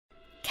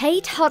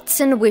Kate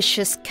Hudson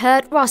wishes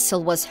Kurt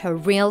Russell was her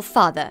real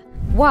father.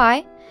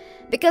 Why?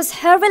 Because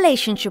her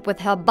relationship with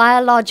her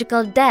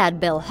biological dad,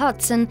 Bill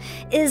Hudson,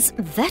 is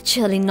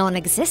virtually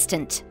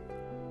non-existent.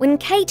 When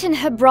Kate and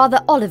her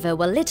brother Oliver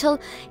were little,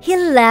 he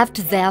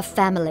left their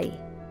family,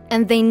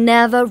 and they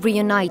never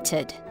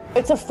reunited.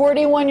 It's a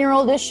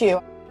 41-year-old issue.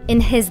 In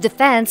his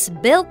defense,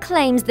 Bill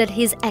claims that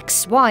his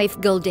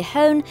ex-wife, Goldie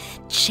Hawn,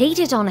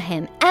 cheated on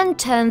him and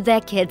turned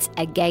their kids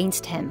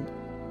against him.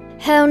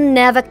 Hawn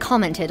never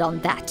commented on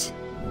that.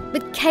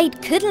 But Kate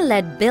couldn't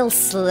let Bill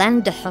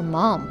slander her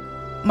mom.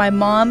 My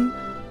mom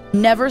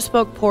never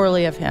spoke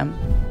poorly of him.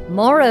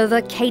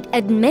 Moreover, Kate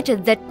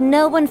admitted that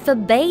no one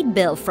forbade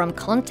Bill from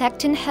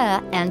contacting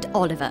her and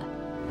Oliver.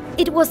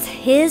 It was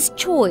his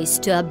choice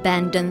to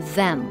abandon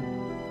them.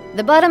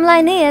 The bottom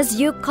line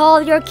is, you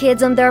call your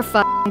kids on their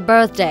f***ing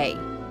birthday.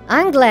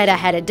 I'm glad I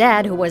had a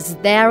dad who was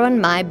there on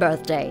my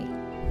birthday.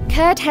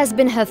 Kurt has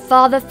been her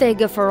father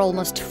figure for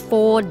almost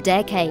 4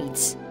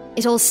 decades.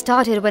 It all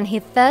started when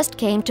he first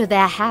came to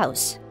their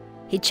house.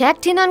 He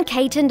checked in on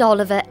Kate and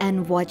Oliver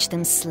and watched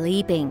them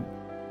sleeping.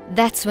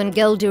 That's when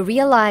Goldie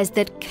realized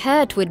that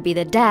Kurt would be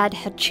the dad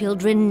her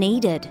children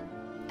needed.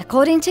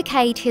 According to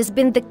Kate, he's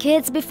been the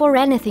kids before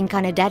anything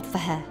kind of dad for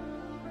her.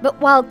 But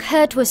while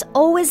Kurt was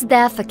always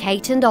there for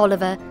Kate and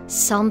Oliver,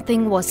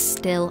 something was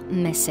still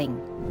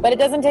missing. But it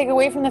doesn't take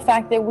away from the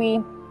fact that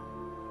we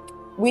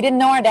didn't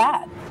know our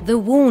dad. The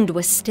wound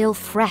was still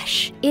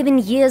fresh, even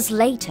years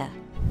later.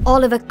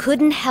 Oliver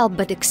couldn't help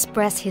but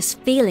express his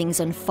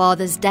feelings on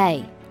Father's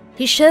Day.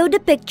 He showed a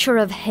picture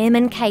of him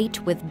and Kate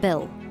with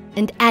Bill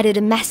and added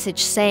a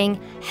message saying,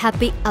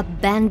 "Happy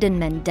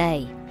Abandonment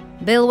Day."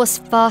 Bill was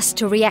fast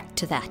to react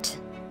to that.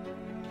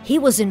 He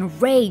was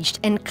enraged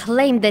and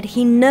claimed that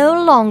he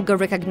no longer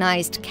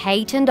recognized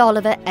Kate and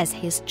Oliver as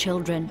his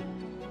children.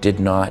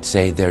 Did not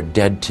say they're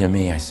dead to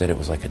me. I said it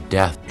was like a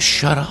death.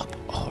 Shut up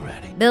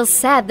already. Bill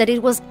said that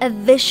it was a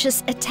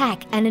vicious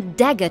attack and a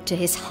dagger to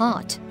his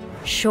heart.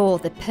 Sure,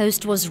 the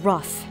post was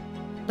rough,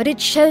 but it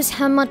shows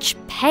how much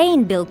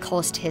pain Bill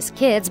caused his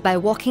kids by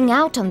walking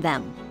out on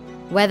them.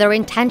 Whether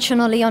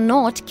intentionally or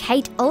not,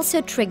 Kate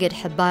also triggered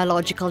her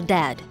biological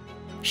dad.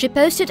 She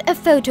posted a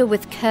photo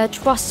with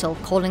Kurt Russell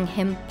calling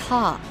him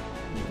Pa.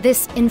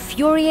 This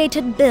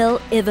infuriated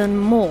Bill even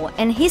more,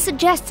 and he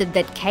suggested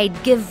that Kate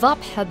give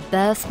up her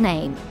birth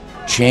name.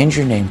 Change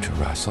your name to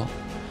Russell.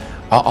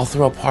 I'll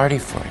throw a party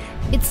for you.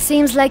 It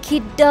seems like he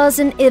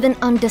doesn't even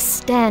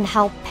understand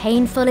how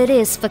painful it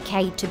is for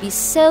Kate to be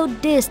so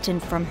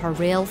distant from her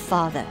real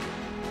father.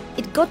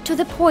 It got to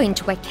the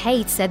point where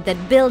Kate said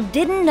that Bill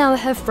didn't know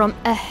her from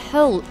a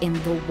hole in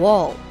the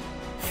wall.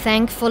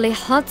 Thankfully,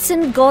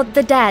 Hudson got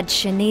the dad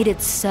she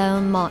needed so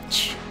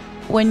much.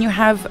 When you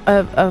have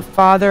a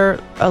father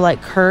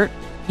like Kurt,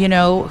 you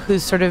know,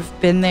 who's sort of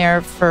been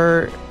there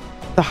for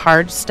the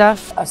hard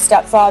stuff. A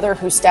stepfather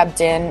who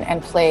stepped in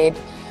and played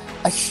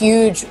a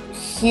huge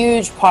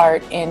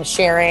part in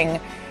sharing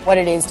what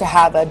it is to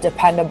have a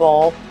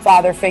dependable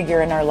father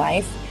figure in our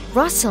life.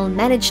 Russell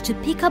managed to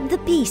pick up the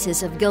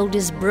pieces of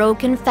Goldie's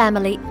broken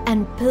family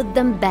and put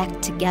them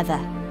back together.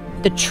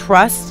 The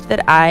trust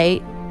that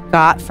I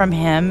got from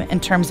him in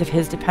terms of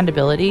his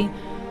dependability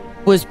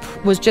was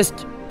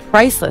just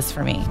priceless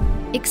for me.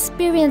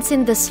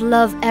 Experiencing this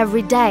love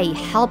every day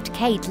helped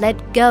Kate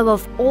let go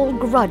of all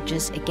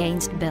grudges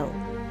against Bill.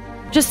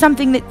 Just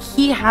something that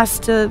he has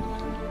to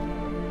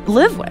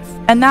live with,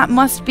 and that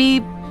must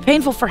be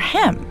painful for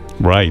him.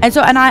 Right. And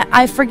so,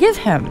 I forgive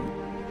him.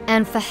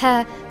 And for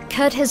her,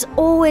 Kurt has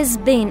always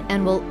been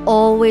and will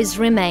always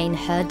remain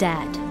her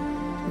dad.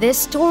 This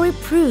story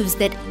proves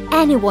that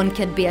anyone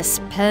can be a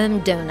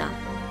sperm donor.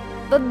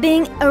 But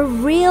being a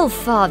real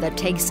father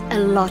takes a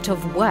lot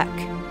of work.